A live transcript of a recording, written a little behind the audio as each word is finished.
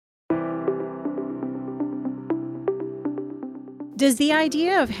Does the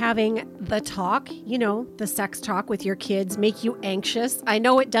idea of having the talk, the sex talk with your kids, make you anxious? I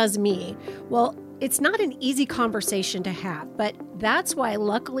know it does me. Well, it's not an easy conversation to have, but that's why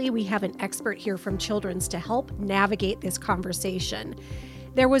luckily we have an expert here from Children's to help navigate this conversation.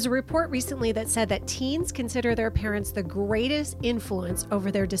 There was a report recently that said that teens consider their parents the greatest influence over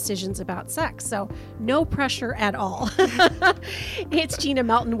their decisions about sex. So no pressure at all. It's Gina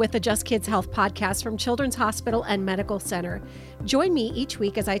Melton with the Just Kids Health podcast from Children's Hospital and Medical Center. Join me each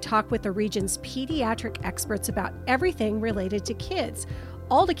week as I talk with the region's pediatric experts about everything related to kids,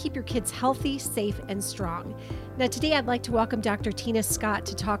 all to keep your kids healthy, safe, and strong. Now, today I'd like to welcome Dr. Tina Scott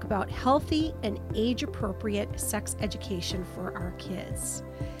to talk about healthy and age-appropriate sex education for our kids.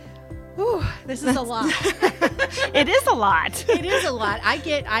 Ooh, this is a lot. It is a lot. It is a lot.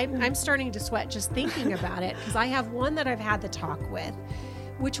 I'm starting to sweat just thinking about it because I have one that I've had the talk with,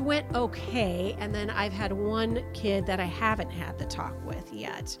 which went okay, and then I've had one kid that I haven't had the talk with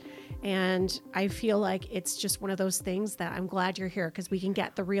yet. And I feel like it's just one of those things that I'm glad you're here because we can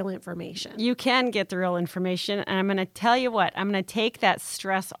get the real information. You can get the real information. And I'm going to tell you what, I'm going to take that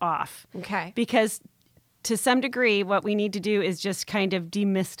stress off. Okay. Because to some degree, what we need to do is just kind of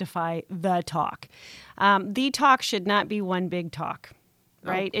demystify the talk. The talk should not be one big talk,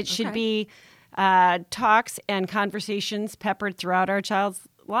 right? It should be talks and conversations peppered throughout our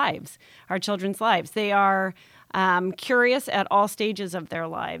children's lives. They are curious at all stages of their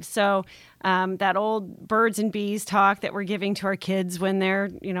lives. So that old birds and bees talk that we're giving to our kids when they're,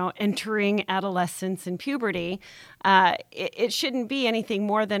 entering adolescence and puberty, it shouldn't be anything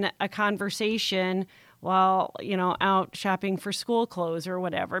more than a conversation while, out shopping for school clothes or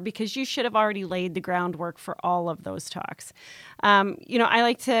whatever, because you should have already laid the groundwork for all of those talks. I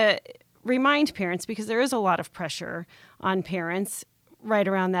like to remind parents, because there is a lot of pressure on parents right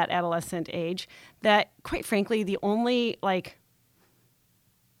around that adolescent age, that quite frankly, the only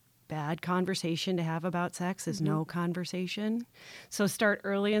bad conversation to have about sex is no conversation. So start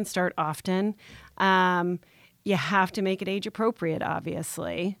early and start often. You have to make it age appropriate,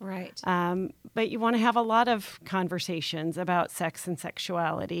 obviously. Right. But you want to have a lot of conversations about sex and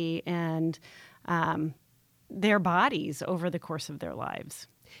sexuality and their bodies over the course of their lives.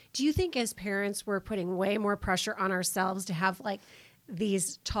 Do you think as parents we're putting way more pressure on ourselves to have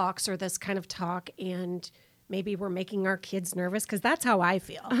these talks or this kind of talk, and maybe we're making our kids nervous? Because that's how I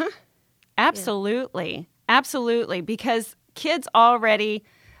feel. Uh-huh. Absolutely. Yeah. Absolutely. Because kids already,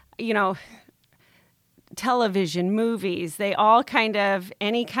 television, movies, they all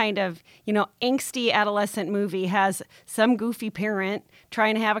any kind of, angsty adolescent movie has some goofy parent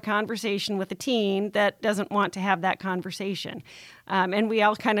trying to have a conversation with a teen that doesn't want to have that conversation. And we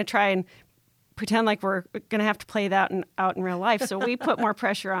all kind of try and pretend like we're going to have to play that out in real life. So we put more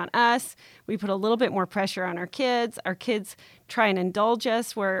pressure on us. We put a little bit more pressure on our kids. Our kids try and indulge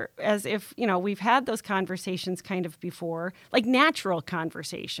us, as if, we've had those conversations kind of before, like natural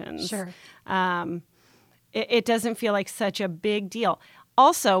conversations. Sure. It doesn't feel like such a big deal.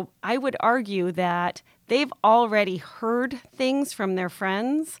 Also, I would argue that they've already heard things from their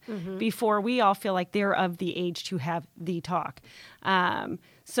friends before we all feel like they're of the age to have the talk.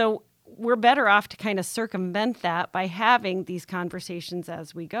 So we're better off to kind of circumvent that by having these conversations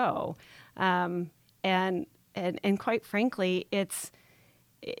as we go. And quite frankly, it's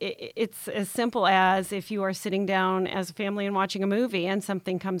as simple as if you are sitting down as a family and watching a movie and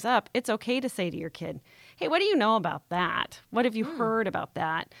something comes up, it's okay to say to your kid, hey, what do you know about that? What have you heard about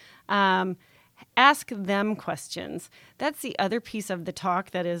that? Ask them questions. That's the other piece of the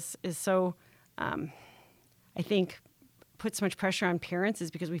talk that is so, I think, put so much pressure on parents, is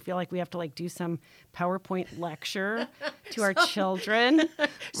because we feel like we have to do some PowerPoint lecture to our children,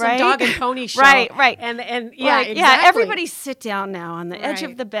 some right? dog and pony show, right, and yeah, exactly. yeah. Everybody sit down now on the edge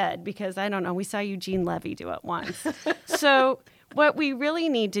of the bed, because I don't know. We saw Eugene Levy do it once. So what we really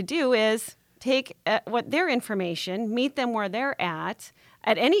need to do is take what their information, meet them where they're at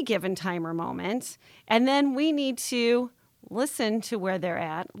any given time or moment, and then we need to listen to where they're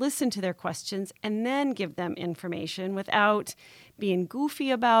at, listen to their questions, and then give them information without being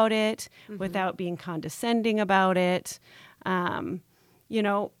goofy about it, without being condescending about it. A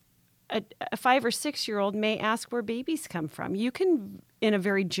 5 or 6 year old may ask where babies come from. You can, in a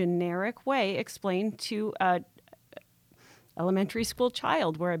very generic way, explain to a elementary school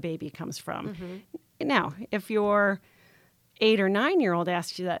child where a baby comes from. Now, if your 8 or 9 year old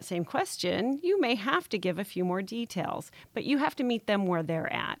asks you that same question, you may have to give a few more details, but you have to meet them where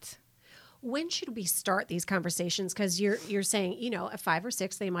they're at. When should we start these conversations? Because you're saying, at 5 or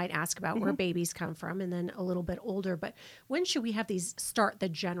 6, they might ask about where babies come from, and then a little bit older. But when should we have start the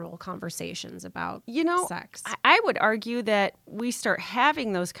general conversations about sex? I would argue that we start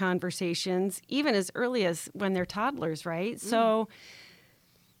having those conversations even as early as when they're toddlers, right? So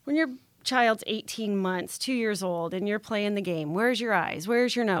when your child's 18 months, 2 years old, and you're playing the game, where's your eyes?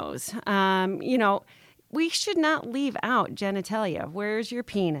 Where's your nose? We should not leave out genitalia. Where's your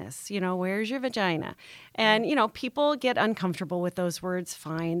penis? Where's your vagina? And, people get uncomfortable with those words,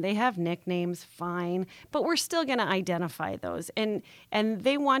 fine. They have nicknames, fine. But we're still going to identify those. And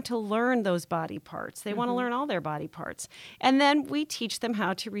they want to learn those body parts. They want to learn all their body parts. And then we teach them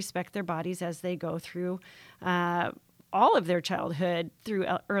how to respect their bodies as they go through all of their childhood through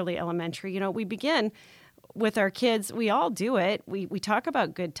early elementary. We begin with our kids, we all do it. We talk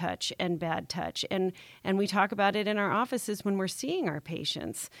about good touch and bad touch, and we talk about it in our offices when we're seeing our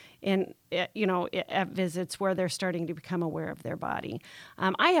patients at visits where they're starting to become aware of their body.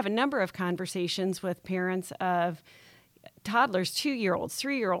 I have a number of conversations with parents of toddlers, 2-year-olds,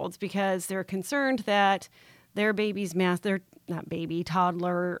 3-year-olds, because they're concerned that their baby's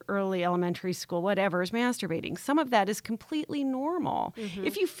toddler, early elementary school, whatever, is masturbating. Some of that is completely normal.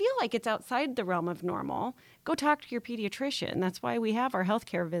 If you feel like it's outside the realm of normal, go talk to your pediatrician. That's why we have our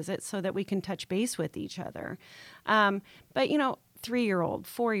healthcare visits, so that we can touch base with each other. But 3-year-old,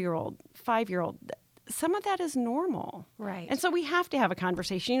 4-year-old, 5-year-old, some of that is normal. Right. And so we have to have a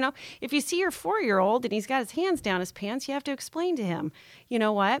conversation. If you see your 4-year-old and he's got his hands down his pants, you have to explain to him, you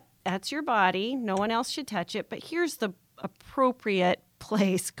know what? That's your body. No one else should touch it. But here's the appropriate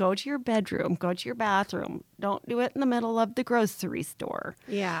place. Go to your bedroom. Go to your bathroom. Don't do it in the middle of the grocery store.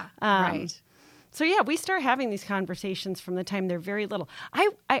 Yeah, right. So, we start having these conversations from the time they're very little.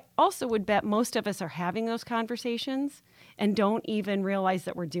 I also would bet most of us are having those conversations and don't even realize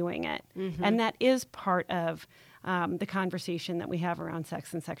that we're doing it. And that is part of the conversation that we have around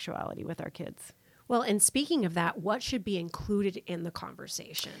sex and sexuality with our kids. Well, and speaking of that, what should be included in the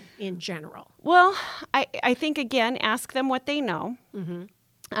conversation in general? Well, I think, again, ask them what they know.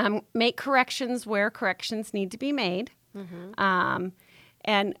 Make corrections where corrections need to be made.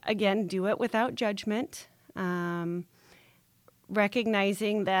 And, again, do it without judgment.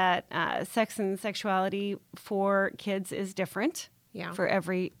 Recognizing that sex and sexuality for kids is different for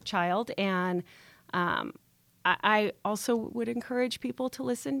every child. And I also would encourage people to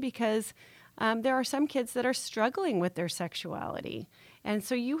listen, because there are some kids that are struggling with their sexuality. And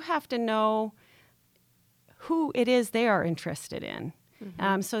so you have to know who it is they are interested in,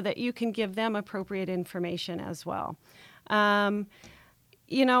 so that you can give them appropriate information as well.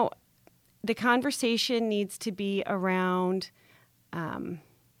 The conversation needs to be around,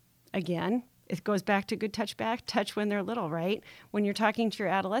 again, it goes back to good touch, bad touch when they're little, right? When you're talking to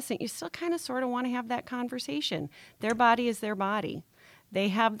your adolescent, you still kind of sort of want to have that conversation. Their body is their body. They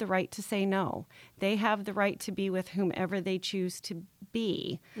have the right to say no. They have the right to be with whomever they choose to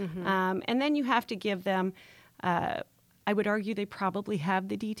be. And then you have to give them, I would argue they probably have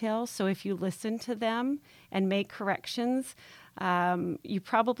the details. So if you listen to them and make corrections, you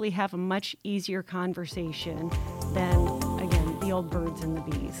probably have a much easier conversation than, again, the old birds and the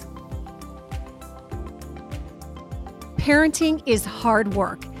bees. Parenting is hard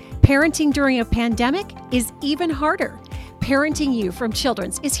work. Parenting during a pandemic is even harder. Parenting You from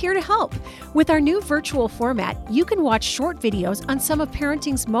Children's is here to help. With our new virtual format, you can watch short videos on some of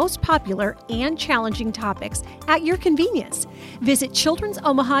parenting's most popular and challenging topics at your convenience. Visit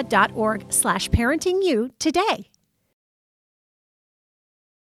children'somaha.org/parentingyou today.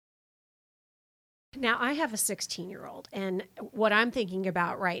 Now, I have a 16-year-old, and what I'm thinking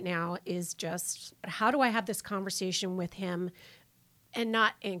about right now is just, how do I have this conversation with him and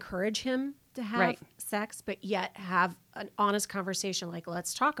not encourage him to have sex, but yet have an honest conversation like,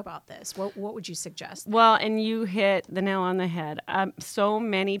 let's talk about this? What would you suggest? Well, and you hit the nail on the head. So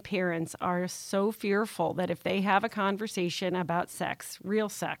many parents are so fearful that if they have a conversation about sex, real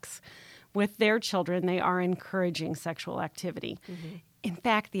sex, with their children, they are encouraging sexual activity. In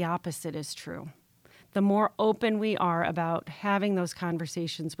fact, the opposite is true. The more open we are about having those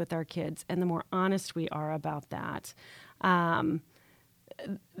conversations with our kids, and the more honest we are about that,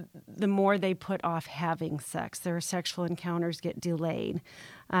 the more they put off having sex. Their sexual encounters get delayed.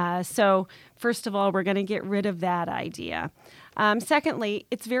 So first of all, we're going to get rid of that idea. Secondly,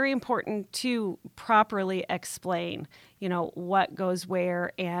 it's very important to properly explain, what goes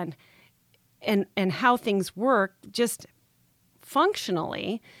where and how things work, just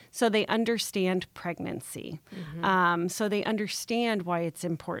functionally, so they understand pregnancy. So they understand why it's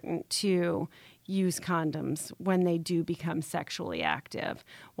important to use condoms when they do become sexually active.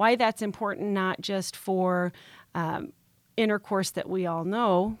 Why that's important not just for intercourse that we all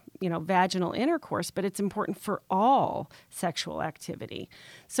know, vaginal intercourse, but it's important for all sexual activity.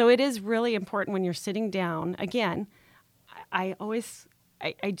 So it is really important when you're sitting down. Again, I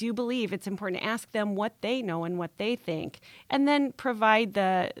do believe it's important to ask them what they know and what they think, and then provide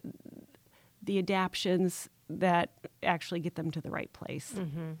the adaptions that actually get them to the right place.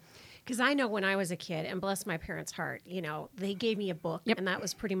 Because I know when I was a kid, and bless my parents' heart, they gave me a book, and that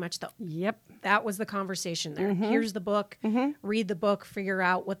was pretty much that was the conversation there. Here's the book, read the book, figure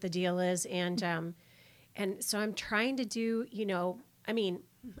out what the deal is, and so I'm trying to do,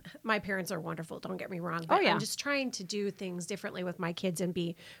 my parents are wonderful, don't get me wrong, but I'm just trying to do things differently with my kids and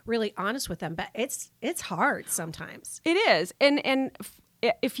be really honest with them, but it's hard sometimes. It is, and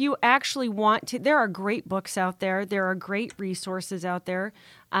if you actually want to, there are great books out there. There are great resources out there.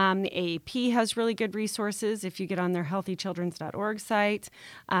 The AAP has really good resources if you get on their healthychildrens.org site.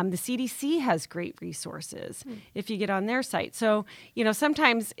 The CDC has great resources if you get on their site. So,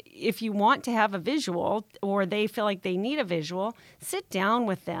 sometimes if you want to have a visual or they feel like they need a visual, sit down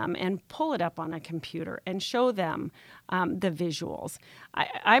with them and pull it up on a computer and show them the visuals.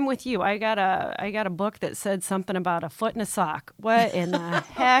 I'm with you. I got a book that said something about a foot in a sock. What in the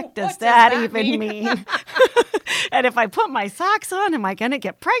heck does that even mean? And if I put my socks on, am I going to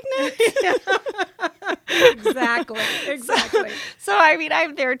get pregnant? Exactly. So,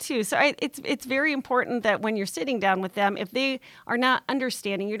 I'm there too. So it's very important that when you're sitting down with them, if they are not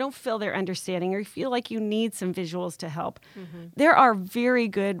understanding, you don't feel they're understanding, or you feel like you need some visuals to help, there are very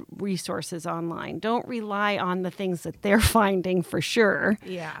good resources online. Don't rely on the things that they're finding for sure.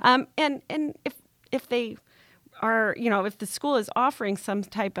 Yeah. And if they are, if the school is offering some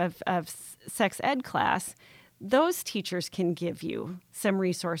type of sex ed class, those teachers can give you some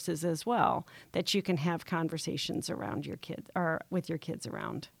resources as well that you can have conversations around your kids or with your kids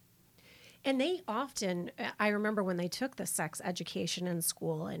around. And they often, I remember when they took the sex education in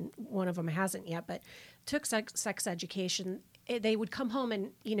school, and one of them hasn't yet, but took sex education, they would come home and,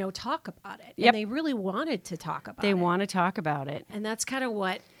 talk about it. Yep. And they really wanted to talk about it. They want to talk about it. And that's kind of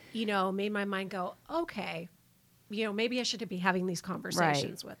what, made my mind go, okay, maybe I should be having these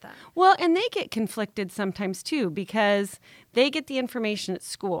conversations with them. Well, and they get conflicted sometimes too, because they get the information at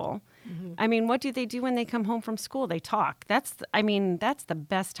school. What do they do when they come home from school? They talk. That's the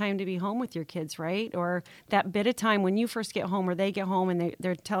best time to be home with your kids, right? Or that bit of time when you first get home or they get home and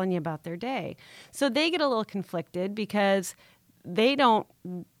they're telling you about their day. So they get a little conflicted because they don't,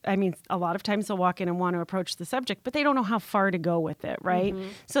 a lot of times they'll walk in and want to approach the subject, but they don't know how far to go with it, right?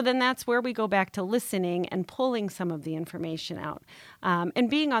 So then that's where we go back to listening and pulling some of the information out. And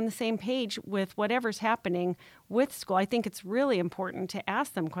being on the same page with whatever's happening with school. I think it's really important to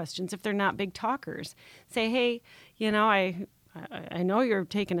ask them questions if they're not big talkers. Say, hey, I know you're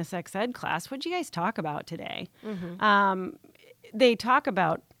taking a sex ed class. What'd you guys talk about today? They talk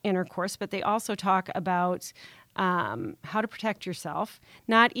about intercourse, but they also talk about how to protect yourself,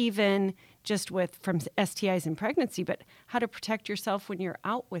 not even just from STIs and pregnancy, but how to protect yourself when you're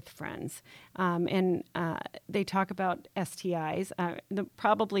out with friends. And they talk about STIs.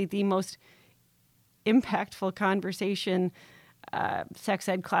 Probably the most impactful conversation sex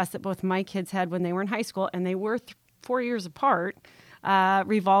ed class that both my kids had when they were in high school, and they were 4 years apart,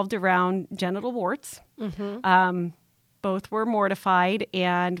 revolved around genital warts. Both were mortified,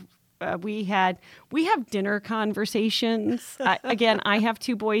 and we have dinner conversations. Again, I have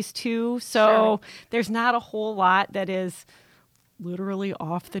two boys too, so there's not a whole lot that is literally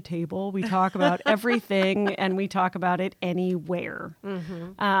off the table. We talk about everything, and we talk about it anywhere.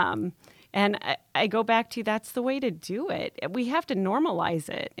 And I go back to, that's the way to do it. We have to normalize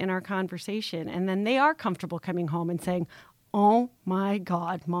it in our conversation, and then they are comfortable coming home and saying, "Oh my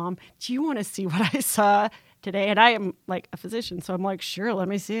God, Mom, do you want to see what I saw today?" And I am like a physician, so I'm like, sure, let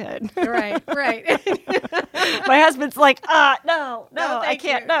me see it. Right. My husband's like, no, I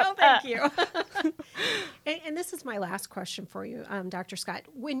can't. No, thank you. And this is my last question for you, Dr. Scott.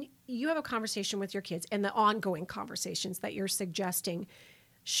 When you have a conversation with your kids and the ongoing conversations that you're suggesting,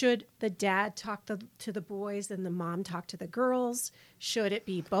 should the dad talk to the boys and the mom talk to the girls? Should it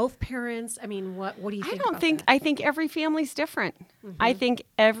be both parents? What do you think? I think every family's different. I think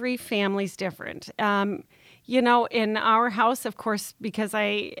every family's different. In our house, of course, because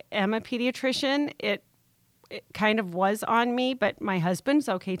I am a pediatrician, it kind of was on me, but my husband's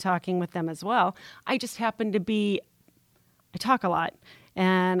okay talking with them as well. I just happen to I talk a lot,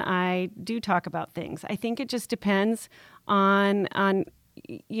 and I do talk about things. I think it just depends on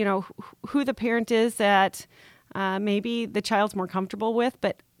who the parent is that maybe the child's more comfortable with,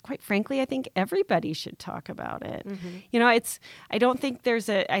 but quite frankly, I think everybody should talk about it. I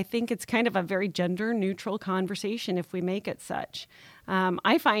think it's kind of a very gender neutral conversation if we make it such.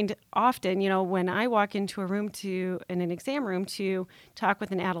 I find often, when I walk into a room in an exam room to talk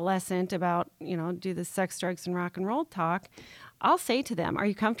with an adolescent about, do the sex, drugs, and rock and roll talk, I'll say to them, are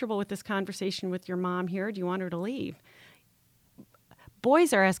you comfortable with this conversation with your mom here? Do you want her to leave?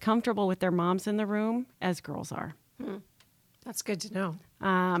 Boys are as comfortable with their moms in the room as girls are. That's good to know.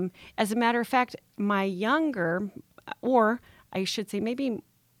 As a matter of fact, my younger, or I should say maybe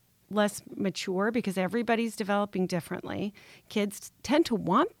less mature, because everybody's developing differently, kids tend to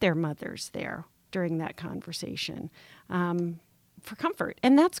want their mothers there during that conversation for comfort.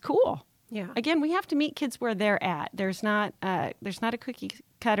 And that's cool. Yeah. Again, we have to meet kids where they're at. There's not a cookie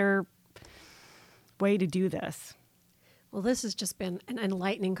cutter way to do this. Well, this has just been an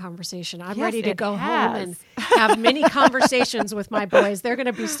enlightening conversation. I'm Yes, ready to it go has. home and have many conversations with my boys. They're going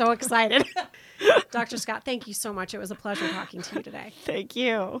to be so excited. Dr. Scott, thank you so much. It was a pleasure talking to you today. Thank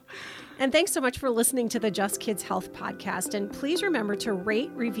you. And thanks so much for listening to the Just Kids Health podcast. And please remember to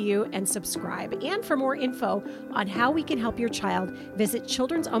rate, review, and subscribe. And for more info on how we can help your child, visit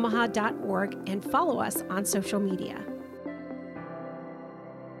children'somaha.org and follow us on social media.